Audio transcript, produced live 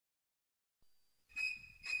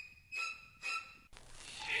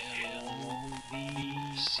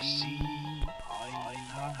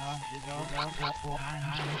I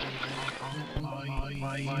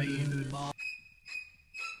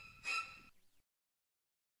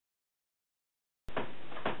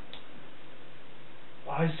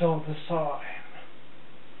saw the sign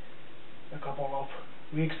a couple of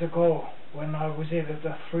weeks ago when I visited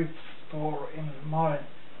a thrift store in my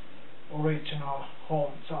original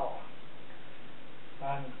hometown,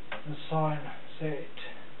 and the sign said,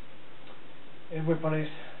 "Everybody's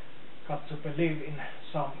got to believe in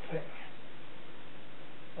something."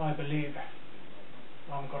 I believe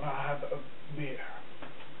I'm gonna have a beer.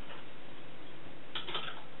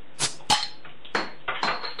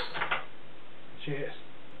 Cheers.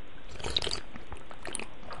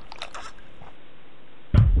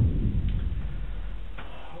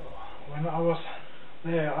 When I was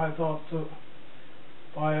there, I thought to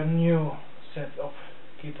buy a new set of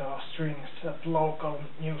guitar strings at local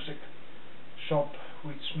music shop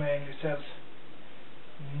which mainly sells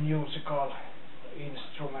musical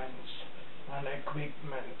instruments and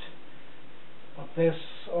equipment. But there's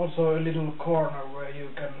also a little corner where you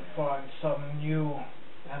can find some new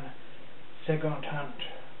and second-hand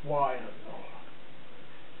vinyl.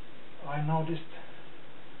 I noticed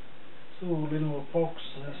two little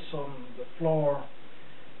boxes on the floor,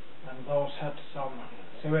 and those had some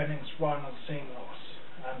 7-inch vinyl singles,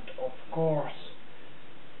 and of course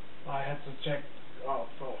I had to check out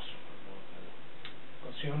those,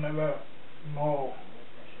 because you never know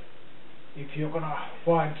if you're gonna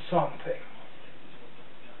find something.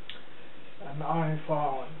 And I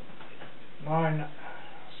found 9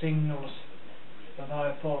 singles that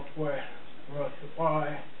I thought were worth the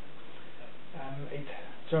buy, and it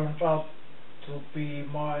turned out to be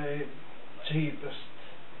my cheapest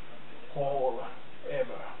haul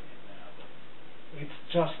ever. It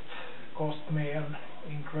just cost me an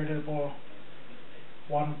incredible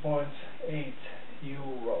 1.8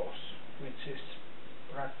 euros, which is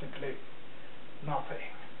practically nothing.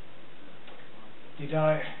 Did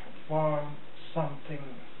I find something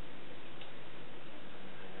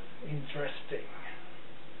interesting?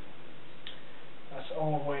 As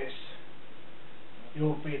always,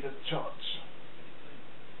 you'll be the judge.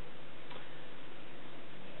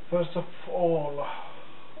 First of all,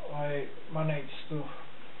 I managed to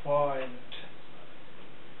find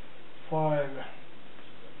 5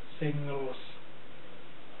 singles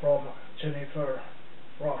from Jennifer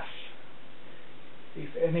Rush.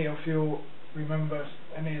 If any of you remembers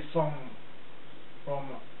any song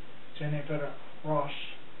from Jennifer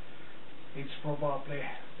Rush, it's probably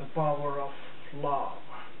The Power of Love.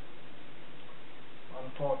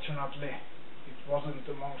 Unfortunately, it wasn't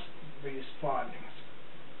amongst these findings.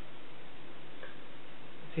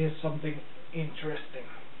 Here's something interesting.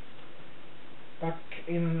 Back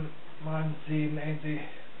in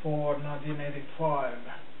 1984-1985,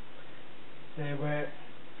 there were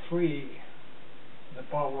 3 The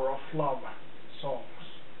Power of Love songs,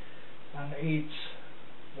 and each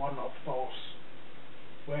one of those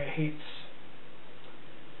were hits.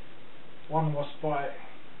 One was by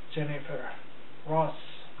Jennifer Rush,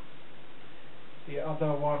 the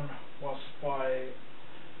other one was by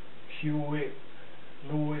Huey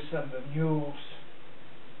Lewis and the News,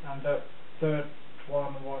 and the third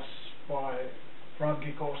one was by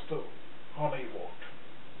Frankie Goes to Hollywood.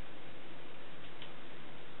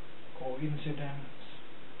 Coincidence?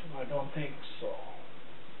 I don't think so.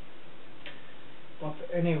 But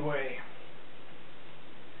anyway,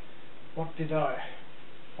 what did I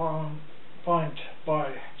find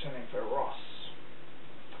by Jennifer Rush?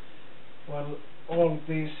 Well, all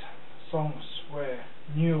these songs were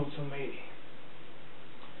new to me.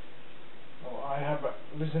 So I have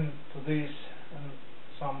listened to these, and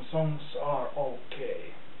some songs are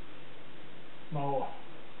okay. No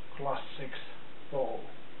classics though.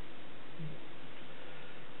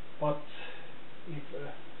 But if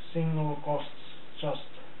a single costs just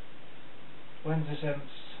 20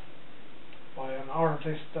 cents by an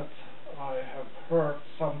artist that I have heard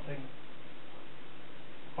something,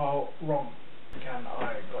 how wrong can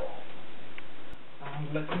I go?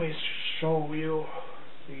 And let me show you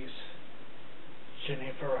these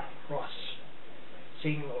Jennifer Rush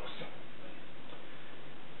singles.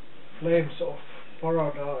 Flames of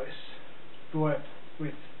Paradise duet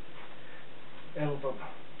with Elton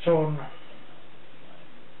John,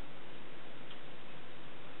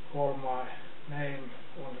 Call My Name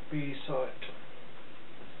on the B-side,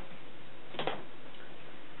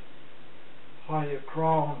 Higher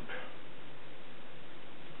Ground,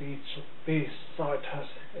 B-side has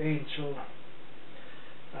Angel,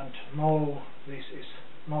 and No, This Is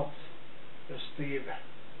Not a Steve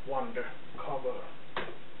Wonder cover.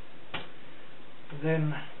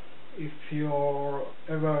 Then If you're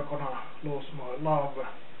ever gonna lose my love,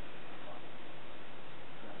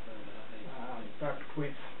 backed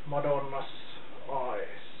with Madonna's Eyes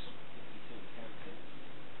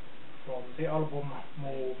from the album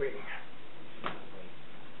Moving.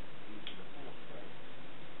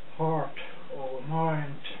 Heart or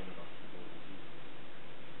Mind,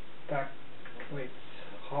 backed with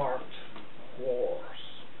Heart Wars.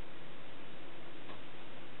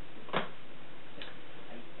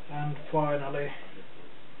 And finally,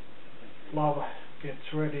 Love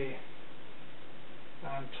Gets Ready,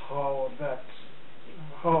 and how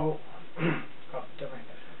God damn it,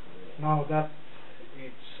 now that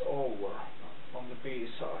it's over on the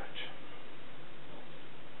B-side.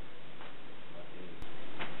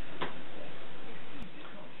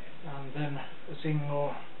 And then a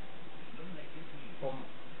single from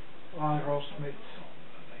Aerosmith,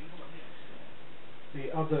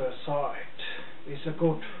 The Other Side, is a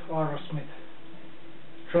good Aerosmith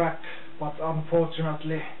track, but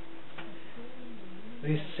unfortunately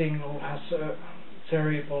this single has a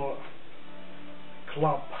terrible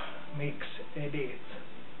club mix edit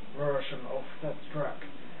version of that track,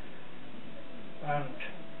 and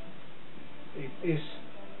it is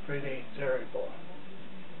pretty terrible.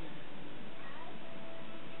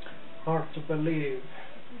 Hard to believe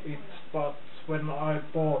it, but when I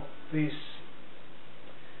bought this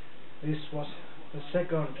was the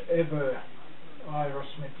second ever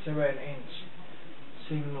Aerosmith 7-inch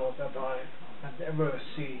single that I had ever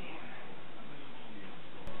seen.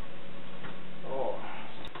 Oh,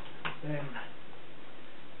 then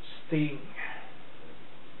Sting,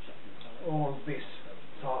 All This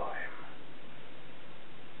Time,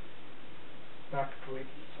 backed with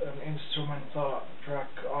an instrumental track,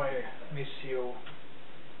 I Miss You,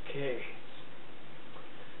 Kate.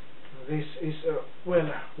 This is a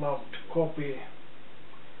well-loved copy,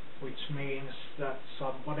 which means that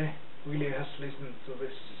somebody really has listened to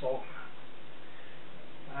this song.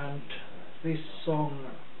 And this song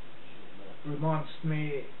reminds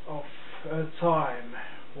me of a time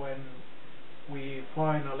when we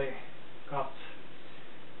finally got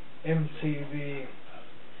MTV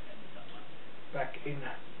back in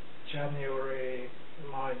January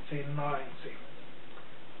 1990,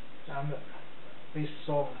 and this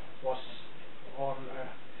song was on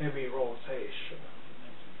a heavy rotation.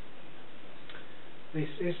 This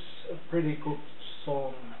is a pretty good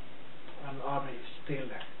song, and I still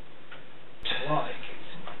like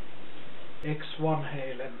it. Ex-Van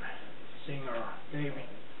Halen singer David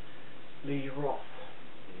Lee Roth,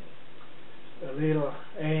 A Little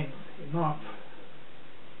Ain't Enough,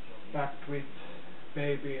 backed with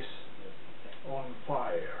Babies on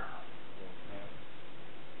Fire.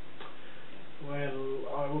 Well,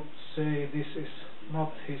 I would say this is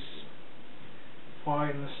not his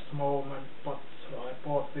finest moment, but I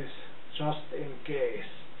bought this just in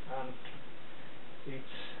case, and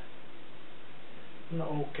it's an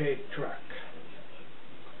okay track.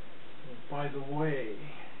 And by the way,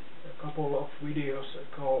 a couple of videos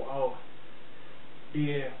ago, our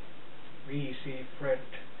dear VC friend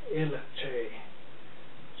LJ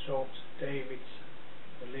showed David's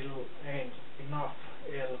A Little Ain't Enough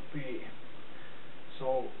LP,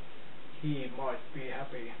 so he might be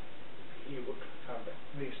happy if he would have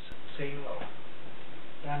this single.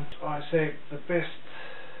 And I saved the best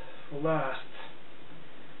for last.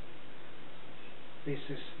 This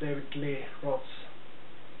is David Lee Roth's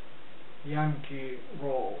Yankee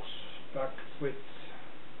Rose, backed with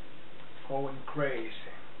Going Crazy.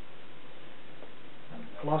 And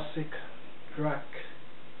classic track,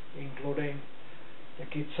 including the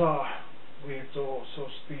guitar virtuoso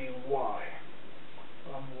Steve Vai.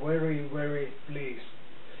 I'm very pleased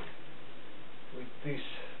with this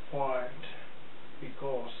find,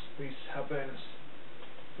 because this happens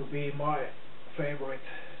to be my favorite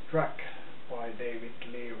track by David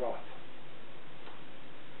Lee Roth.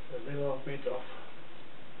 A little bit of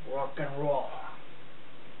rock and roll.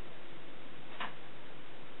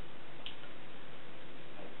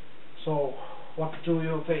 So, what do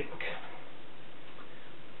you think?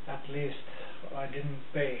 At least I didn't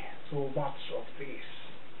pay too much of these,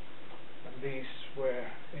 and these were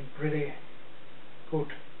in pretty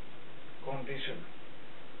good condition,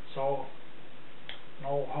 so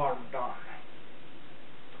no harm done.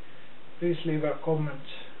 Please leave a comment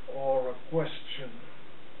or a question,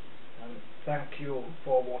 and thank you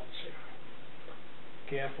for watching.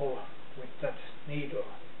 Careful with that needle.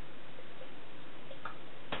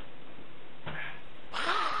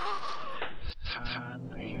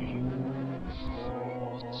 Thank you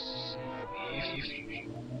for if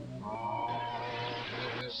you are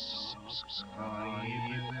subscribing.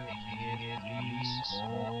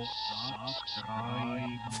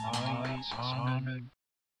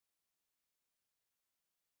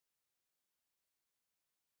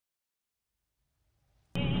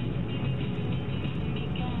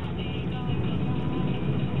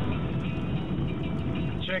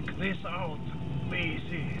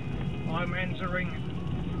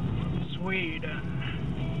 Sweden.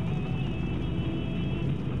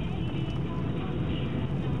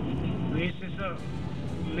 This is a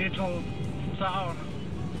little town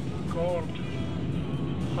called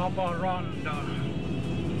Haparanda,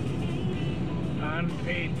 and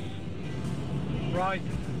it's right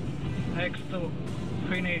next to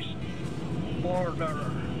Finnish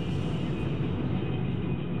border.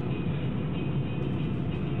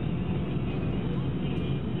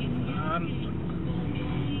 And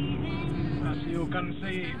as you can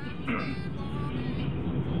see,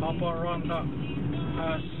 Haparanda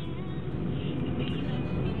has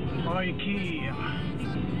IKEA,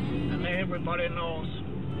 and everybody knows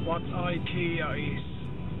what IKEA is.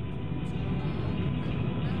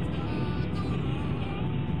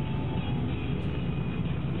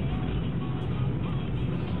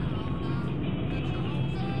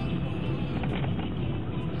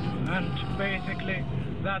 And basically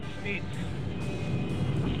that's it,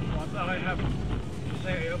 what I have to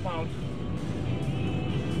say about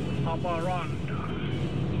Haparanda.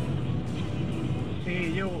 See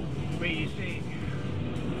you, BC.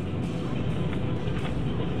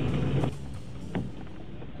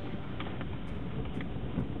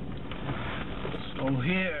 So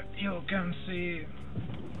here you can see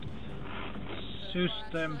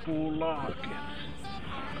Systembolaget.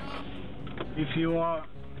 If you are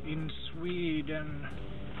in Sweden,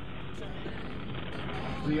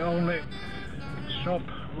 the only shop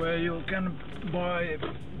where you can buy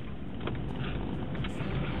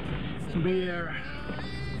beer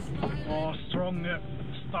or stronger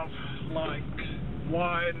stuff like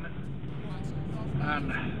wine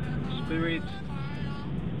and spirits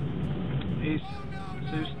is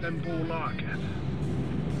Systembolaget.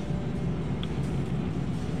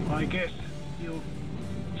 I guess you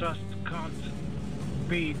just can't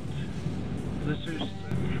beat the system.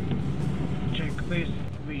 Check this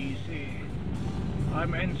VC.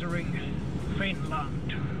 I'm entering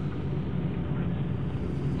Finland.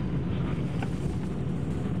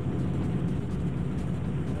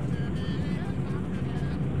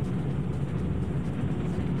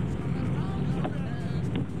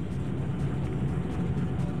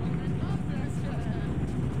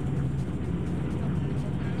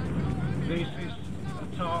 This is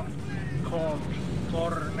a town called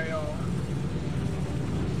Tornio.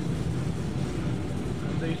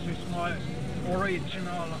 And this is my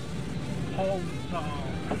original hometown.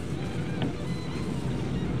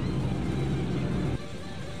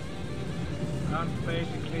 And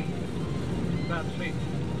basically that's it.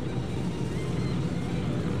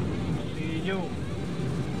 See you.